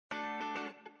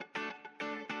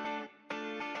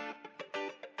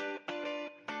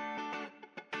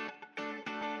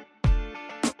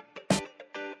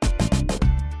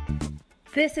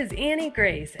This is Annie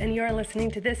Grace, and you are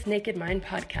listening to This Naked Mind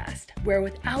podcast, where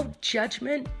without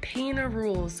judgment, pain, or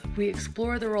rules, we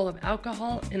explore the role of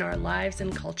alcohol in our lives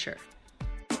and culture.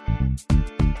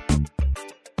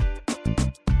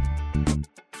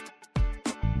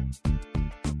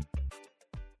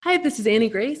 Hi, this is Annie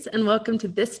Grace, and welcome to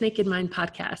This Naked Mind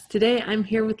podcast. Today, I'm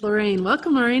here with Lorraine.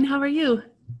 Welcome, Lorraine. How are you?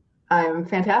 I'm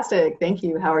fantastic. Thank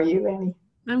you. How are you, Annie?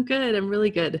 I'm good. I'm really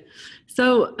good.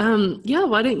 So,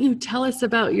 why don't you tell us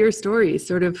about your story?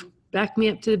 Sort of back me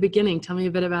up to the beginning. Tell me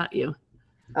a bit about you.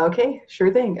 Okay,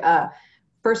 sure thing.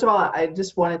 First of all, I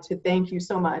just wanted to thank you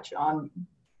so much on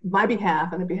my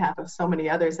behalf and the behalf of so many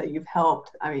others that you've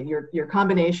helped. I mean, your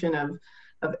combination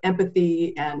of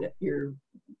empathy and your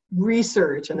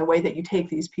research and the way that you take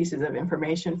these pieces of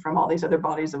information from all these other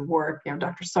bodies of work,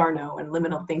 Dr. Sarno and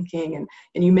liminal thinking,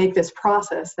 and you make this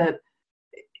process that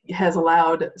has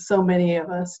allowed so many of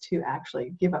us to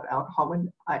actually give up alcohol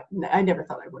when I never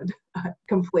thought I would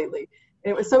completely.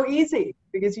 And it was so easy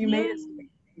because you made it so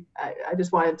easy. I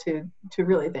just wanted to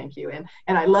really thank you. And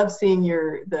I love seeing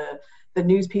the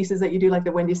news pieces that you do, like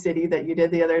the Windy City that you did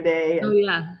the other day. And oh,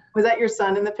 yeah. Was that your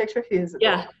son in the picture? He is.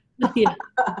 Yeah. Yeah.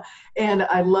 And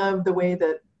I love the way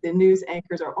that the news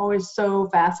anchors are always so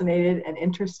fascinated and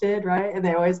interested, right? And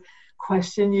they always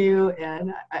question you.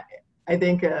 And I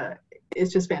think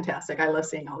it's just fantastic. I love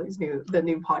seeing all these new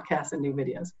podcasts and new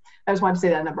videos. I just wanted to say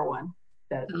that number one.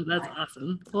 That's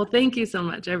awesome. Well, thank you so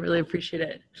much. I really appreciate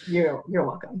it. You're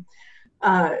welcome.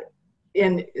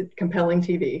 And compelling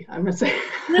TV, I'm gonna say.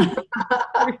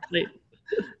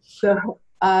 So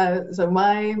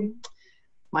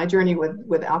my journey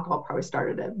with alcohol probably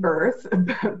started at birth.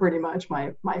 Pretty much,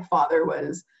 my father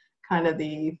was kind of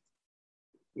the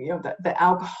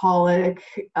alcoholic.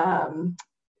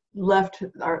 Left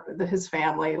his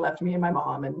family, left me and my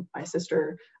mom and my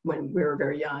sister when we were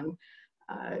very young,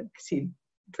 because he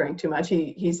drank too much.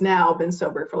 He's now been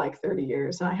sober for like 30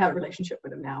 years, and I have a relationship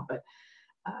with him now. But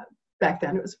back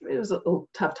then it was a little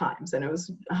tough times, and it was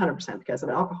 100% because of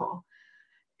alcohol.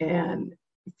 And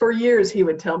for years he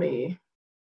would tell me,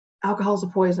 "Alcohol's a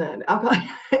poison, alcohol,"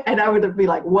 and I would be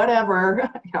like, "Whatever."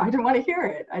 I didn't want to hear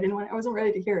it. I wasn't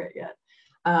ready to hear it yet.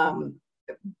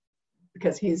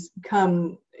 Because he's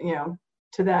come,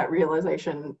 to that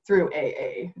realization through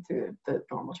AA, through the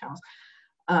normal channels.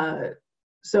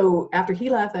 So after he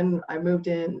left, and I moved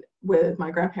in with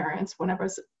my grandparents when I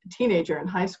was a teenager in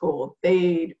high school,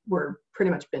 they were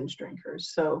pretty much binge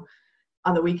drinkers. So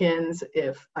on the weekends,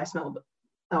 if I smelled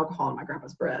alcohol in my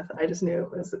grandpa's breath, I just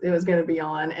knew it was going to be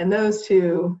on. And those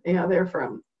two, they were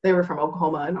from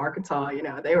Oklahoma and Arkansas.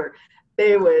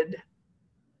 They would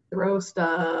throw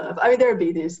stuff. I mean, there would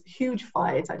be these huge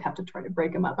fights. I'd have to try to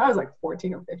break them up. I was like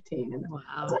 14 or 15, and wow.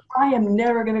 I was like, I am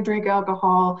never going to drink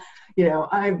alcohol.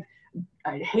 I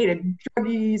hated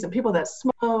druggies and people that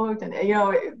smoked, and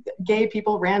gay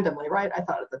people randomly, right? I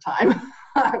thought at the time,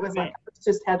 I was like, I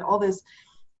just had all this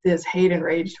hate and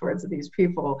rage towards these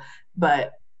people.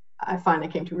 But I finally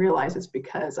came to realize it's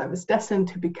because I was destined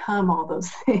to become all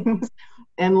those things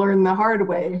and learn the hard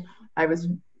way. I was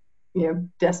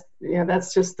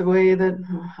that's just the way that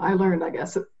I learned, I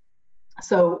guess.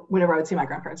 So whenever I would see my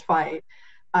grandparents fight,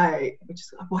 I would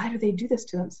just, why do they do this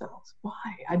to themselves? Why?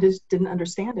 I just didn't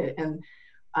understand it. And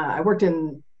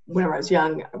whenever I was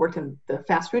young, I worked in the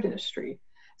fast food industry.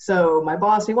 So my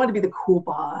boss, he wanted to be the cool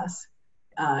boss.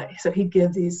 So he'd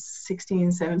give these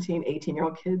 16, 17,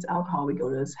 18-year-old kids alcohol. We'd go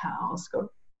to his house, go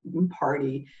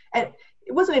party. And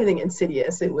it wasn't anything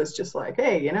insidious. It was just like,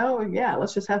 hey,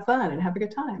 let's just have fun and have a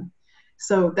good time.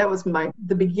 So that was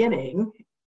the beginning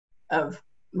of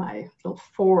my little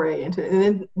foray into it. And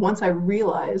then once I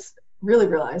really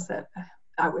realized that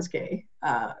I was gay,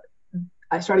 I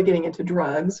started getting into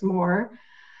drugs more,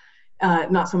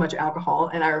 not so much alcohol.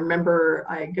 And I remember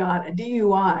I got a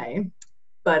DUI,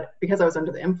 but because I was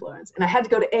under the influence, and I had to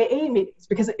go to AA meetings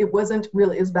because it was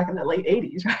back in the late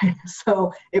 80s, right?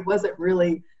 So it wasn't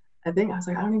really a thing. I was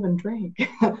like, I don't even drink.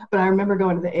 But I remember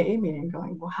going to the AA meeting and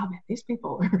going, wow, man, these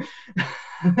people,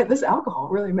 this alcohol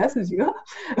really messes you up.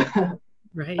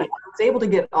 Right. But I was able to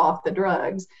get off the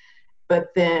drugs,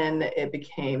 but then it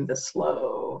became the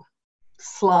slow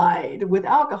slide with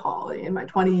alcohol in my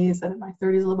 20s and in my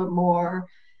 30s a little bit more,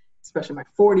 especially my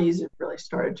 40s. It really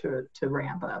started to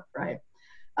ramp up, right?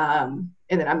 And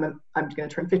then I'm going to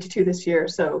turn 52 this year.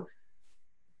 So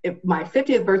my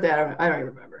 50th birthday, I don't even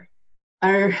remember.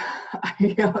 I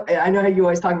know how you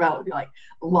always talk about like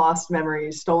lost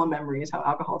memories, stolen memories, how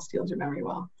alcohol steals your memory.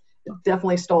 Well, it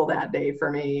definitely stole that day for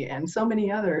me and so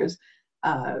many others.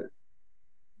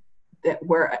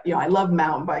 Where I love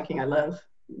mountain biking, I love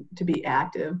to be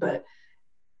active, but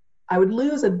I would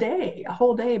lose a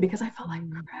whole day because I felt like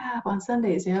crap on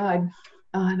Sundays. You know,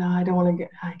 oh no, I don't want to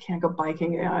I can't go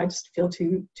biking. You know, I just feel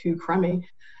too crummy.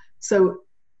 So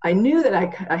I knew that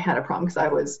I had a problem because I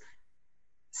was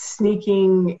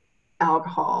sneaking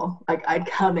alcohol. Like I'd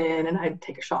come in and I'd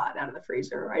take a shot out of the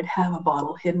freezer, or I'd have a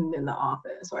bottle hidden in the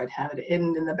office, or I'd have it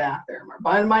hidden in the bathroom or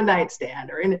by my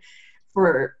nightstand, or in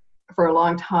for a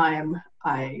long time.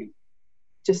 I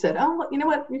just said, oh, you know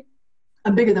what?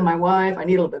 I'm bigger than my wife. I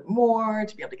need a little bit more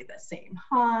to be able to get that same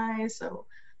high. So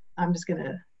I'm just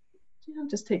gonna,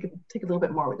 just take a little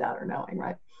bit more without her knowing,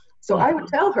 right? So I would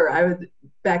tell her,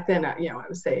 back then, I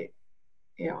would say,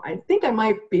 I think I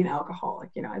might be an alcoholic.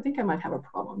 I think I might have a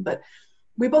problem. But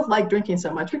we both like drinking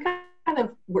so much, we kind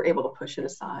of were able to push it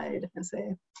aside and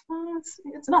say, oh,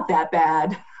 it's not that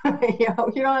bad.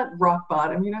 You're not rock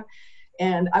bottom,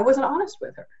 And I wasn't honest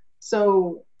with her.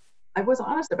 So I wasn't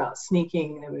honest about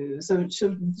sneaking the booze. So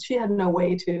she had no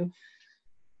way to,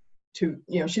 she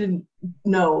didn't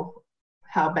know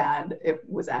how bad it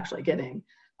was actually getting.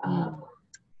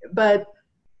 But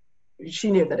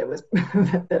she knew that it was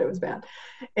that it was bad.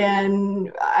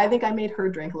 And I think I made her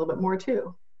drink a little bit more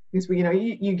too. Because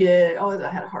you get, oh, I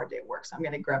had a hard day at work, so I'm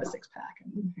gonna grab a 6-pack,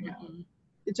 and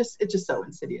it's just so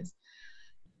insidious.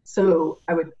 So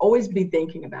I would always be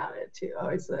thinking about it too.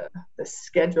 Always the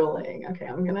scheduling. Okay,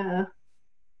 I'm gonna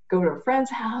go to a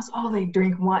friend's house. Oh, they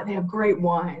drink wine. They have great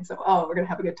wine. So, oh, we're gonna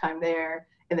have a good time there.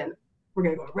 And then we're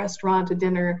gonna go to a restaurant to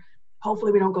dinner.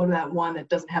 Hopefully we don't go to that one that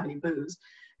doesn't have any booze.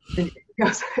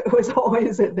 Because it was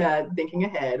always that thinking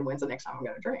ahead, when's the next time I'm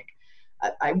gonna drink?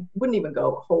 I wouldn't even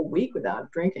go a whole week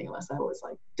without drinking unless I was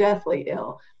like deathly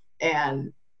ill.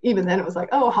 And even then it was like,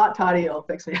 oh, hot toddy will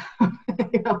fix me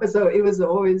up. So it was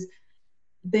always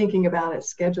thinking about it,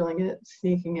 scheduling it,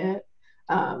 sneaking it,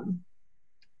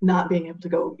 not being able to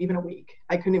go even a week.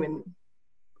 I couldn't even,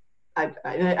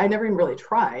 I never even really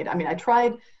tried. I mean, I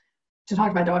tried to talk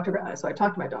to my doctor about it. So I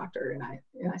talked to my doctor and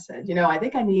I said, I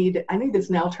think I need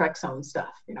this naltrexone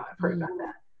stuff. I've heard about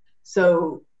that.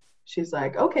 So she's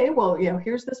like, okay, well,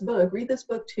 here's this book, read this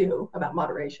book too about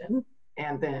moderation.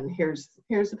 And then here's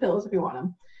the pills if you want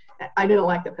them. I didn't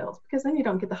like the pills because then you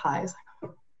don't get the highs.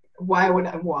 Why?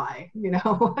 Right.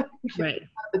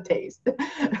 The taste.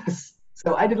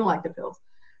 So I didn't like the pills.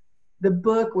 The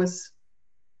book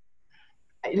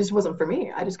it just wasn't for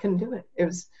me. I just couldn't do it. It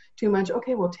was too much.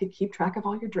 Okay, well, keep track of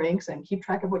all your drinks and keep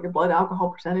track of what your blood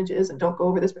alcohol percentage is, and don't go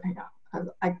over this. But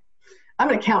I'm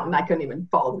an accountant. I couldn't even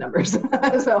follow the numbers.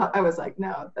 So I was like,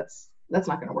 no, that's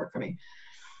not going to work for me.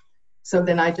 So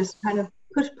then I just kind of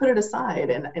put it aside,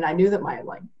 and I knew that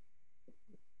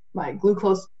my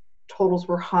glucose totals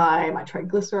were high, my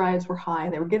triglycerides were high,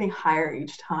 and they were getting higher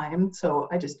each time. So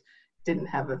I just didn't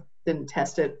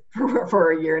test it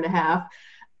for a year and a half,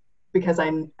 because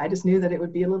I just knew that it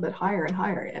would be a little bit higher and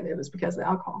higher, and it was because of the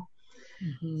alcohol.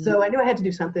 So I knew I had to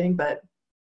do something, but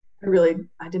I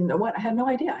didn't know what. I had no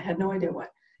idea.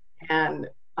 What. And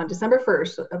on December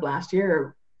 1st of last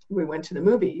year, we went to the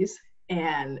movies,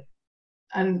 and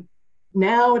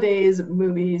nowadays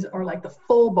movies are like the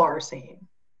full bar scene,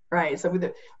 right? So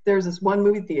there's this one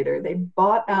movie theater, they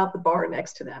bought out the bar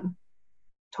next to them,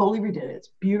 totally redid it.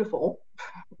 It's beautiful.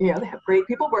 They have great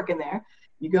people working there.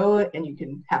 You go and you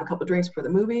can have a couple of drinks for the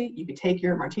movie. You can take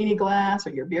your martini glass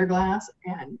or your beer glass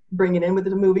and bring it in with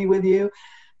the movie with you.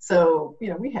 So,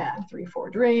 we had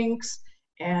 3-4 drinks,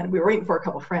 and we were waiting for a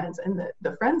couple of friends, and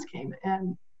the friends came,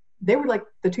 and they were like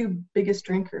the two biggest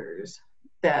drinkers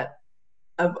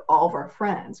of all of our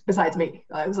friends, besides me.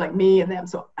 It was like me and them.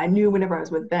 So I knew whenever I was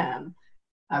with them,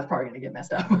 I was probably going to get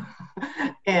messed up.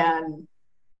 And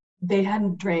they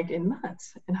hadn't drank in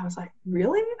months. And I was like,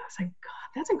 really? I was like, God,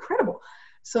 that's incredible.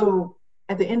 So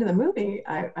at the end of the movie,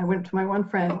 I went to my one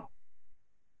friend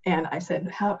and I said,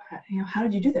 how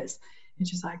did you do this? And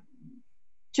she's like,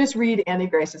 just read Annie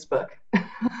Grace's book.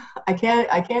 I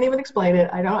can't even explain it.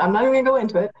 I'm not even gonna go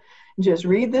into it. Just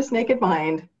read this Naked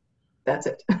Mind. That's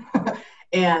it.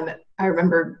 And I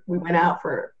remember we went out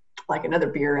for like another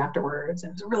beer afterwards, and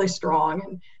it was really strong.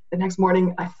 And the next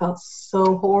morning I felt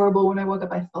so horrible. When I woke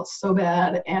up, I felt so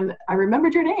bad. And I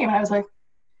remembered your name, and I was like,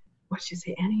 what did you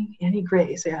say? Annie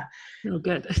Grace. Yeah. Oh,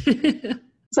 good.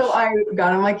 So I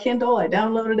got on my Kindle, I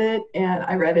downloaded it, and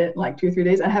I read it in like 2 or 3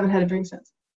 days. I haven't had a drink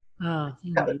since. Oh,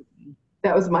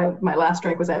 that was my last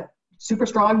drink, was that super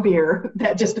strong beer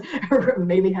that just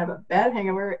made me have a bad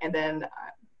hangover, and then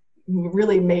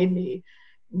really made me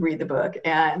read the book.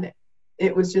 And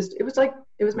it was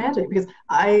magic, because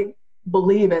I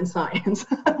believe in science,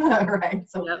 right?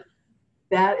 So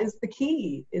that is the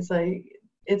key.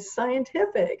 It's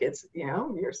scientific. It's,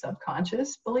 your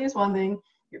subconscious believes one thing,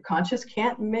 your conscious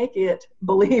can't make it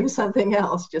believe something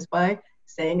else just by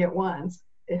saying it once.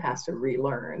 It has to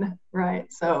relearn, right?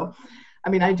 So, I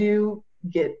mean, I do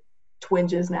get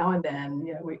twinges now and then.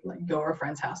 You know, we like go to a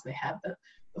friend's house and they have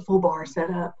the full bar set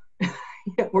up.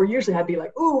 Where usually I'd be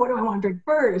like, oh, what do I want to drink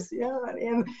first? Yeah,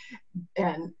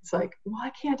 and it's like,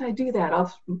 why can't I do that?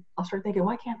 I'll start thinking,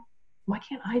 why can't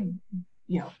I,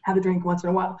 have a drink once in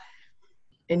a while?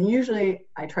 And usually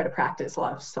I try to practice a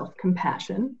lot of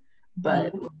self-compassion,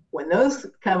 but when those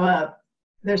come up,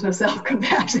 there's no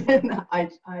self-compassion. I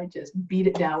just beat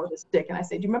it down with a stick and I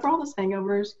say, do you remember all those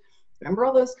hangovers? Remember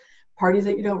all those parties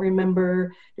that you don't remember?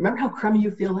 Do you remember how crummy you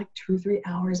feel like 2 or 3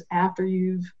 hours after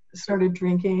you've started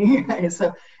drinking?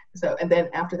 so and then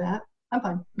after that, I'm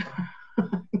fine.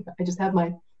 I just have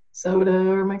my soda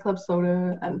or my club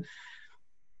soda and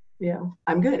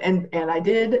I'm good. And I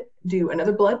did do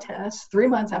another blood test 3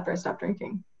 months after I stopped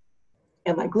drinking,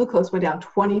 and my glucose went down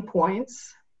 20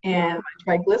 points and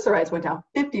my triglycerides went down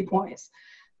 50 points.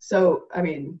 So, I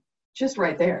mean, just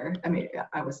right there, I mean,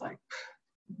 I was like,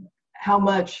 how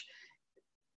much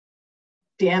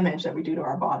damage that we do to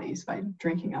our bodies by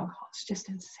drinking alcohol. It's just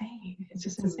insane. It's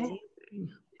just insane.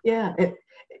 Yeah.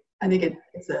 I think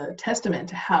it's a testament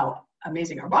to how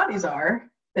amazing our bodies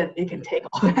are that it can take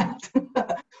all that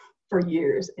for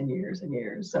years and years and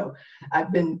years. So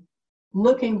I've been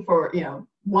looking for,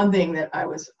 one thing that I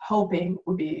was hoping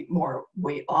would be more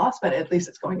weight loss, but at least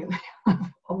it's going in.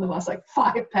 I've only lost like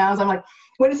 5 pounds. I'm like,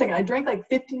 wait a second. I drank like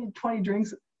 15 to 20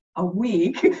 drinks a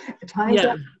week, times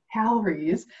that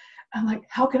calories. I'm like,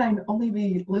 how can I only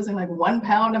be losing like 1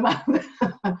 pound a month?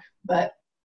 But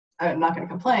I'm not going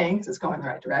to complain because it's going the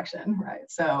right direction, right?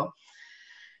 So,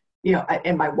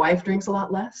 and my wife drinks a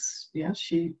lot less.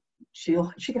 She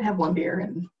can have 1 beer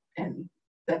and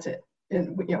that's it,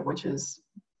 and which is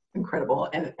incredible.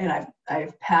 And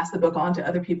I've passed the book on to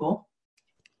other people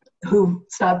who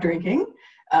stopped drinking,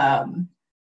 and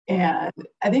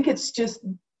I think it's just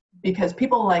because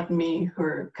people like me who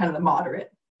are kind of the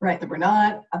moderate, right? That we're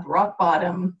not at the rock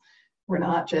bottom. We're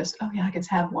not just, oh yeah, I could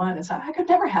have one and stop. I could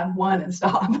never have one and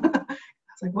stop. I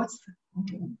was like,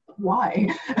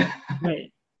 why?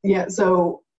 Right. Yeah.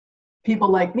 So people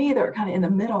like me that are kind of in the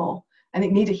middle, I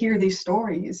think, need to hear these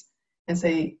stories and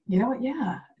say, you know what?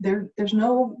 Yeah, there's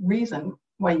no reason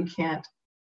why you can't,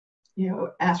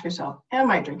 ask yourself, am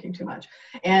I drinking too much?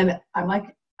 And I'm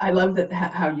like, I love that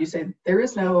how you say there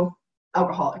is no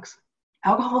alcoholics.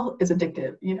 Alcohol is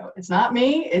addictive. It's not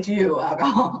me, it's you,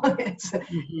 alcohol.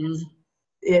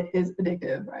 It is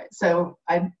addictive, right? So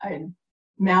I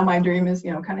now my dream is,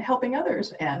 kind of helping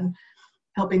others and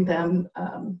helping them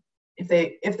if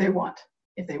they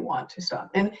want to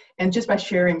stop. And just by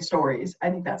sharing stories,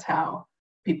 I think that's how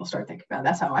people start thinking about it.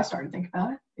 That's how I started thinking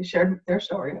about it. They shared their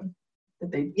story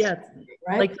that they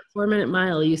right? Like the 4-minute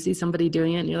mile, you see somebody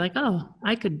doing it and you're like, oh,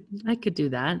 I could do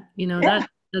that. That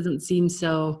doesn't seem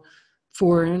so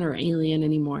foreign or alien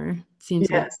anymore. It seems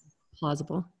like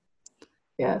plausible.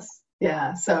 Yes.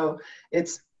 Yeah. So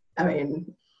it's, I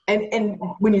mean, and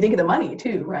when you think of the money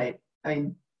too, right? I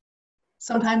mean,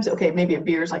 sometimes, okay, maybe a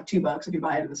beer is like $2 if you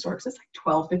buy it at the store, because it's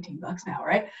like $12-15 now,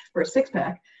 right? For a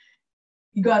 6-pack,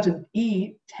 you go out to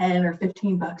eat, 10 or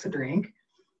 15 bucks a drink,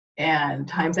 and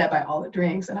times that by all the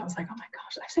drinks. And I was like, oh my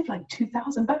gosh, I saved like $2,000.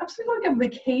 I'm saving like a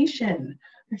vacation.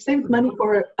 I saved money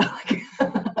for like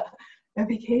a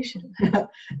vacation.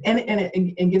 and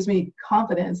it gives me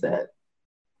confidence that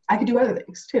I could do other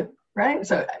things too, right?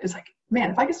 So it's like,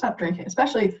 man, if I could stop drinking,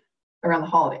 especially around the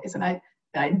holidays, and I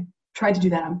tried to do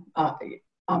that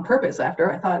on purpose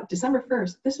after I thought December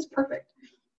 1st, this is perfect. If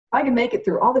I can make it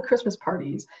through all the Christmas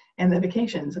parties and the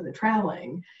vacations and the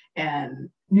traveling and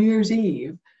New Year's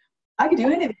Eve, I could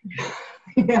do anything.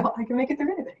 I can make it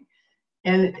through anything.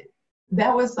 And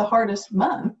that was the hardest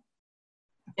month.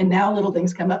 And now little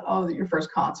things come up. Oh, your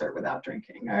first concert without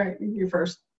drinking, or your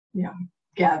first,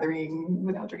 gathering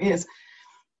without drinking.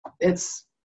 It's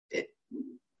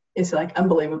like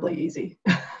unbelievably easy.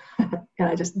 And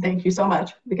I just thank you so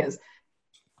much, because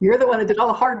you're the one that did all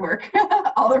the hard work,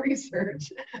 all the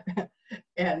research,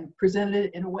 and presented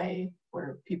it in a way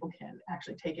where people can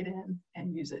actually take it in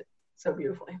and use it so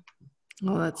beautifully.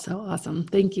 Oh, that's so awesome.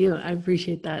 Thank you. I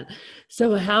appreciate that.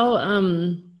 So how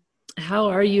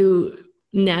are you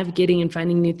navigating and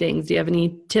finding new things? Do you have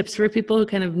any tips for people who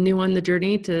kind of new on the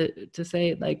journey to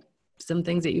say like some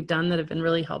things that you've done that have been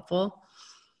really helpful?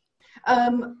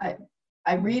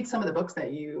 I read some of the books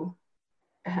that you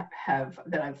have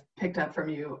that I've picked up from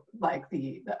you, like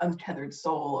the Untethered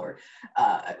Soul, or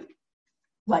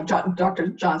like Dr.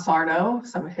 John Sarno,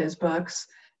 some of his books.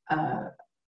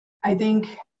 I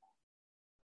think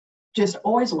just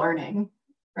always learning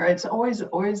right? It's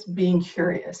always being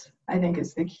curious, I think,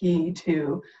 is the key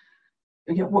to,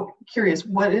 curious,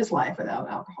 what is life without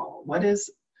alcohol? What is,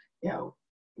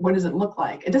 what does it look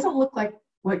like? It doesn't look like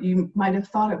what you might have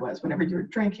thought it was whenever you were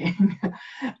drinking.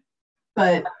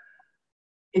 But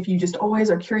if you just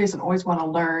always are curious and always want to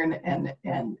learn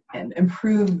and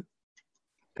improve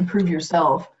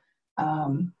yourself,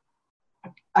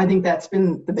 I think that's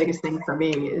been the biggest thing for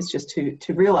me, is just to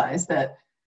realize that,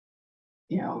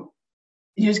 you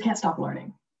just can't stop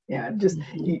learning. And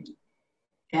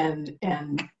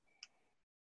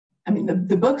I mean,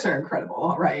 the books are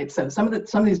incredible, right? So some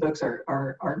of these books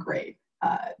are great.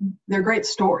 They're great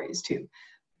stories too.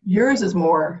 Yours is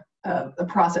more the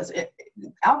process.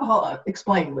 Alcohol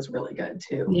Explained was really good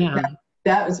too. Yeah,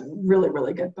 that was really,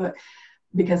 really good book,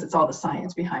 because it's all the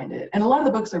science behind it. And a lot of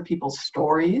the books are people's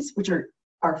stories, which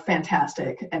are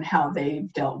fantastic, and how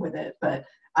they've dealt with it. But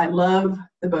I love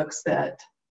the books that,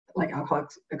 like Alcohol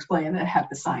Explained, that have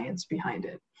the science behind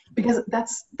it, because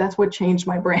that's what changed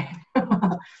my brain.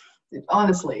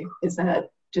 Honestly, is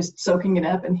that just soaking it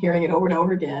up and hearing it over and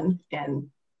over again. And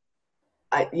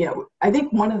I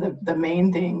think one of the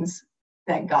main things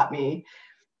that got me,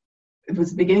 it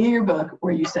was the beginning of your book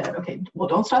where you said, okay, well,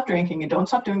 don't stop drinking and don't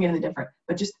stop doing anything different,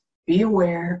 but just be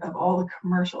aware of all the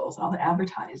commercials, all the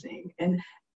advertising, and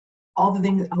all the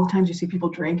things, all the times you see people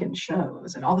drink in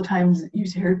shows, and all the times you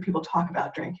hear people talk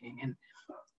about drinking. And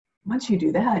once you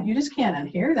do that, you just can't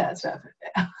unhear that stuff.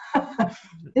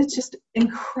 It's just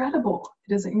incredible.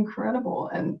 It is incredible.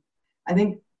 And I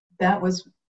think that was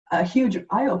a huge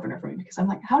eye-opener for me, because I'm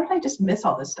like, how did I just miss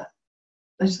all this stuff?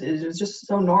 It was just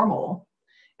so normal.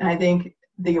 And I think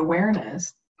the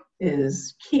awareness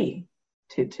is key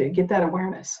to get that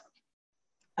awareness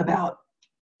about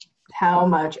how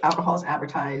much alcohol is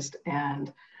advertised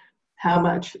and how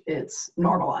much it's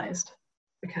normalized,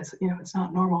 because it's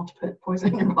not normal to put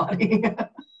poison in your body.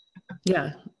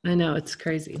 yeah, I know, it's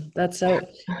crazy. That's so,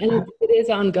 and it is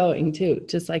ongoing too,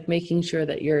 just like making sure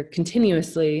that you're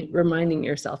continuously reminding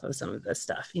yourself of some of this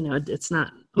stuff. It's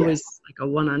not always like a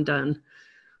one and done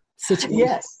situation.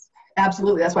 Yes,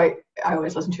 absolutely. That's why I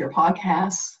always listen to your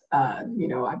podcasts. I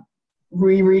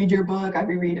reread your book. I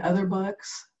reread other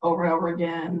books over and over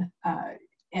again.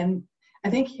 And I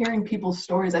think hearing people's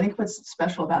stories, I think what's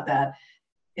special about that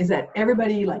is that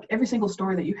everybody, like every single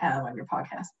story that you have on your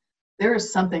podcast, there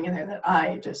is something in there that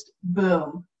I just,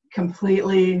 boom,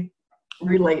 completely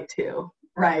relate to,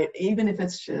 right? Even if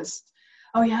it's just,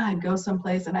 oh yeah, I'd go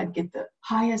someplace and I'd get the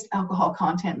highest alcohol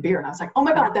content beer. And I was like, oh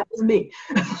my God, that was me.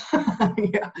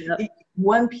 Yeah.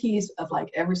 One piece of like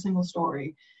every single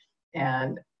story.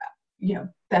 And,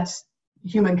 that's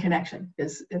human connection,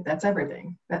 that's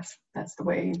everything. That's the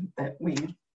way that we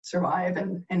survive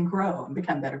and grow and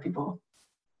become better people.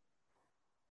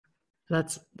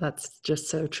 That's just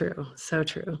so true. So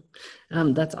true.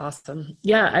 That's awesome.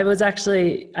 Yeah,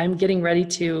 I'm getting ready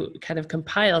to kind of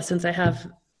compile, since I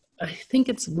think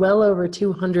it's well over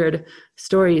 200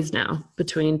 stories now,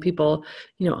 between people,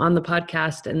 on the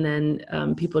podcast, and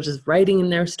then people just writing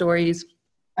in their stories.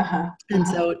 And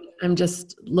so I'm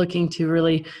just looking to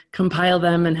really compile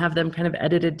them and have them kind of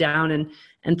edited down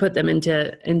and put them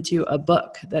into a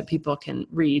book that people can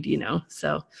read,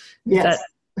 so yes.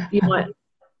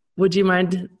 Would you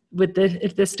mind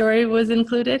if this story was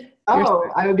included? Oh,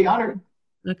 I would be honored.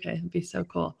 Okay. It'd be so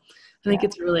cool. I think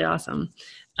it's really awesome.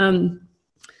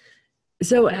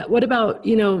 So what about,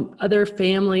 other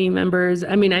family members?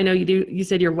 I mean, I know you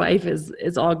said your wife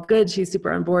is all good. She's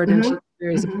super on board and she's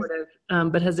very supportive.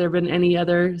 But has there been any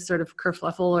other sort of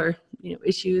kerfluffle or,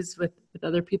 issues with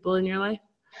other people in your life?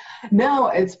 No,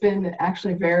 it's been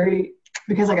actually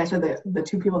because like I said, the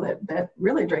two people that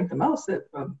really drink the most out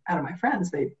of my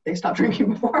friends, they stopped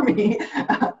drinking before me.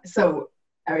 So,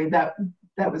 I mean, that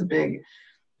was a big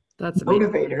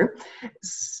motivator.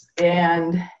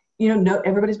 And,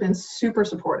 everybody's been super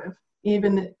supportive.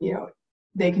 Even,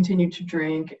 they continue to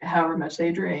drink however much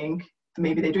they drink.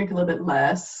 Maybe they drink a little bit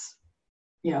less,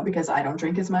 because I don't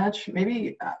drink as much.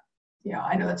 Maybe,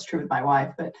 I know that's true with my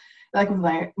wife, but like with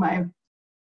my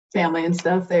family and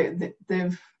stuff,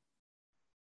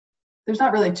 there's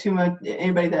not really too much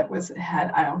anybody that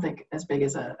had I don't think as big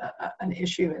as an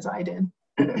issue as I did.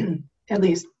 At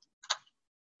least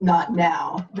not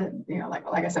now.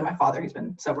 Like I said, my father, he's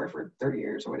been sober for 30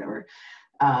 years or whatever.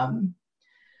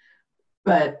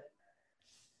 But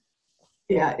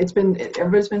yeah,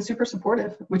 everybody's been super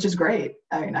supportive, which is great.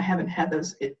 I mean, I haven't had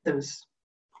those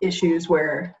issues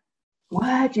where,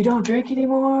 what, you don't drink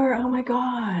anymore? Oh my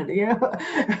God.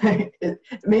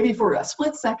 Maybe for a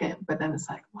split second, but then it's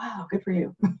like, wow, good for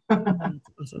you.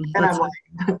 Awesome. And I'm like,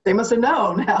 they must have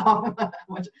known how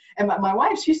much. And my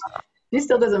wife, she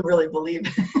still doesn't really believe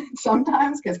it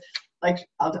sometimes, because like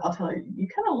I'll tell her, you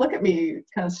kind of look at me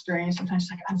kind of strange sometimes.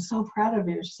 She's like, I'm so proud of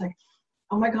you. She's like,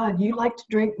 oh my God, you like to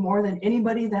drink more than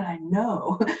anybody that I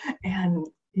know. And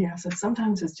so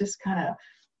sometimes it's just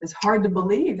it's hard to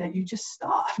believe that you just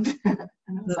stopped. And I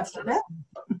was That's like, awesome.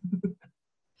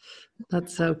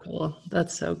 That's so cool.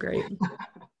 That's so great.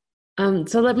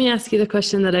 So let me ask you the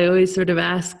question that I always sort of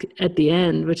ask at the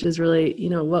end, which is really,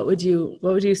 what would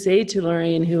you say to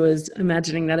Lorraine, who was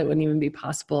imagining that it wouldn't even be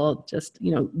possible, just,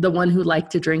 the one who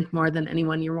liked to drink more than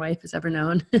anyone your wife has ever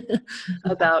known,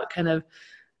 about kind of,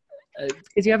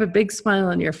 because you have a big smile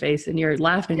on your face and you're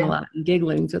laughing a lot and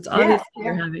giggling. So it's obvious that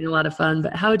you're having a lot of fun,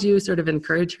 but how would you sort of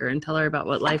encourage her and tell her about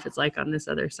what life is like on this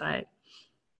other side?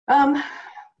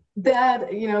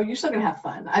 That, you're still going to have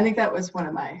fun. I think that was one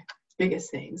of my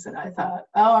biggest things. And I thought,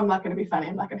 oh, I'm not going to be funny.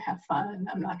 I'm not going to have fun.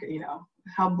 I'm not going to,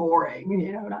 how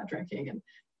boring, not drinking. And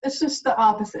it's just the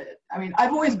opposite. I mean,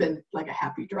 I've always been like a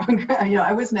happy drunk.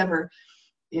 I was never,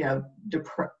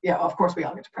 depressed. Yeah, of course we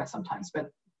all get depressed sometimes,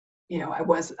 but I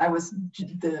was I'd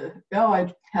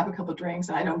have a couple of drinks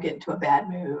and I don't get into a bad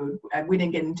mood. We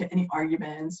didn't get into any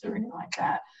arguments or anything like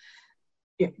that.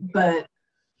 But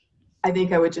I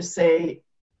think I would just say,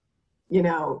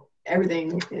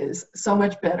 everything is so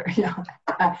much better.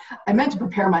 I meant to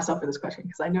prepare myself for this question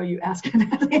because I know you asked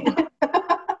it.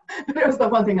 But it was the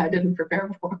one thing I didn't prepare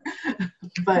for.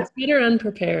 But it's better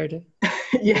unprepared.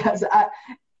 Yes,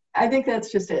 I think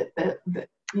that's just it. That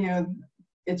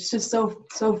it's just so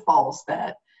false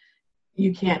that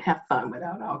you can't have fun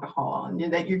without alcohol and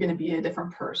that you're going to be a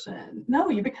different person. No,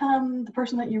 you become the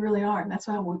person that you really are. And that's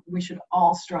how we should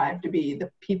all strive to be, the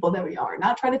people that we are,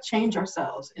 not try to change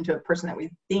ourselves into a person that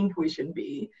we think we should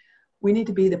be. We need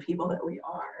to be the people that we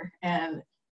are. And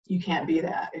you can't be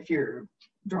that if you're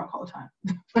drunk all the time.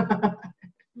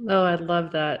 Oh, I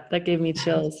love that. That gave me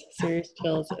chills, serious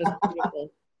chills. It was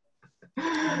beautiful.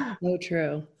 So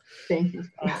true. Thank you.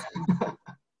 Awesome.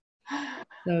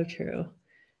 So true.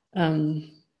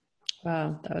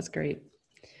 Wow, that was great.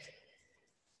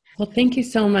 Well, thank you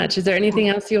so much. Is there anything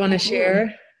else you want to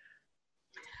share?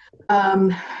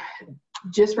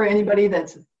 Just for anybody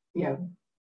that's,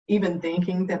 even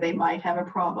thinking that they might have a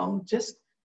problem, just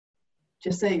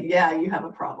say, yeah, you have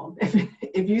a problem.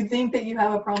 If you think that you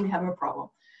have a problem, you have a problem.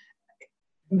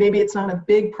 Maybe it's not a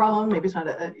big problem. Maybe it's not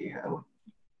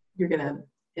you're going to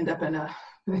end up in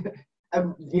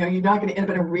you're not going to end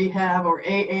up in a rehab or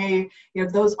AA.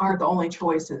 Those aren't the only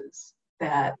choices.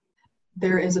 That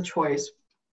there is a choice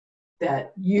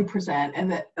that you present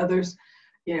and that others,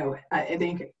 I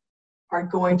think are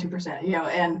going to present,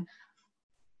 and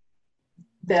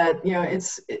that,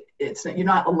 it's you're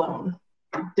not alone.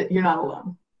 You're not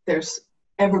alone.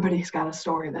 Everybody's got a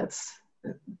story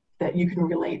that you can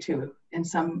relate to in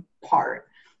some part.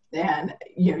 And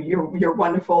your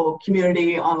wonderful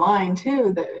community online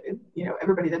too,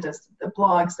 everybody that does the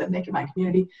blogs, the Naked Mind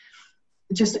community,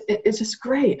 it's just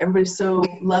great. Everybody's so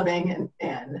loving,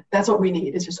 and that's what we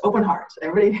need. It's just open hearts.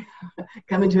 Everybody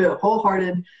come into it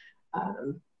wholehearted,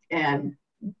 and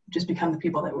just become the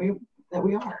people that we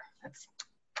are.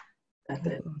 That's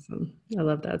it. Awesome. I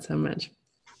love that so much.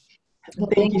 Well,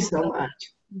 thank you so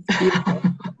much.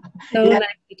 So nice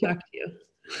to talk to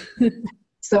you.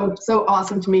 So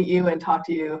awesome to meet you and talk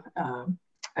to you.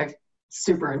 I've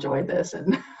super enjoyed this,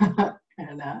 and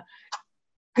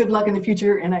good luck in the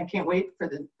future. And I can't wait for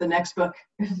the next book.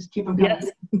 Just keep them coming.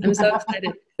 Yes, I'm so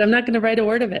excited. I'm not going to write a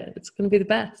word of it. It's going to be the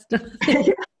best.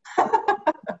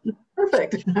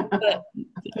 Perfect. It's going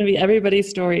to be everybody's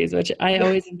stories, which I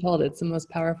always am told it's the most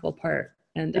powerful part.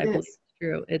 And I believe it's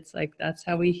true. It's like, that's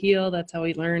how we heal. That's how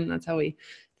we learn. That's how we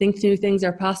think new things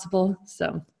are possible.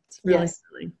 So it's really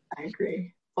thrilling. I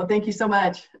agree. Well, thank you so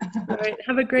much. All right.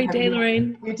 Have a great day,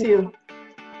 Lorraine. You too.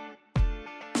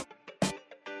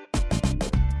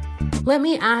 Let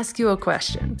me ask you a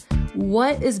question.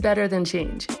 What is better than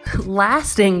change?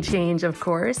 Lasting change, of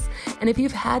course. And if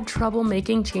you've had trouble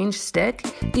making change stick,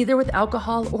 either with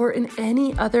alcohol or in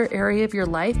any other area of your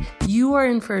life, you are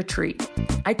in for a treat.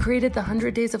 I created the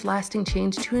 100 Days of Lasting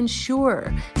Change to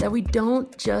ensure that we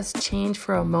don't just change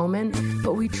for a moment,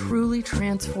 but we truly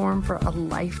transform for a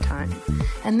lifetime.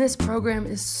 And this program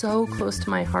is so close to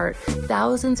my heart.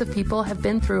 Thousands of people have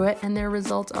been through it and their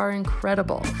results are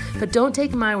incredible. But don't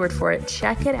take my word for it.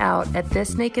 Check it out at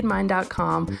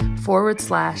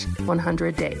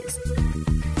thisnakedmind.com/100 days.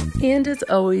 And as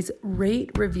always,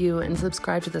 rate, review, and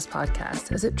subscribe to this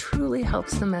podcast, as it truly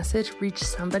helps the message reach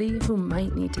somebody who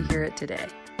might need to hear it today.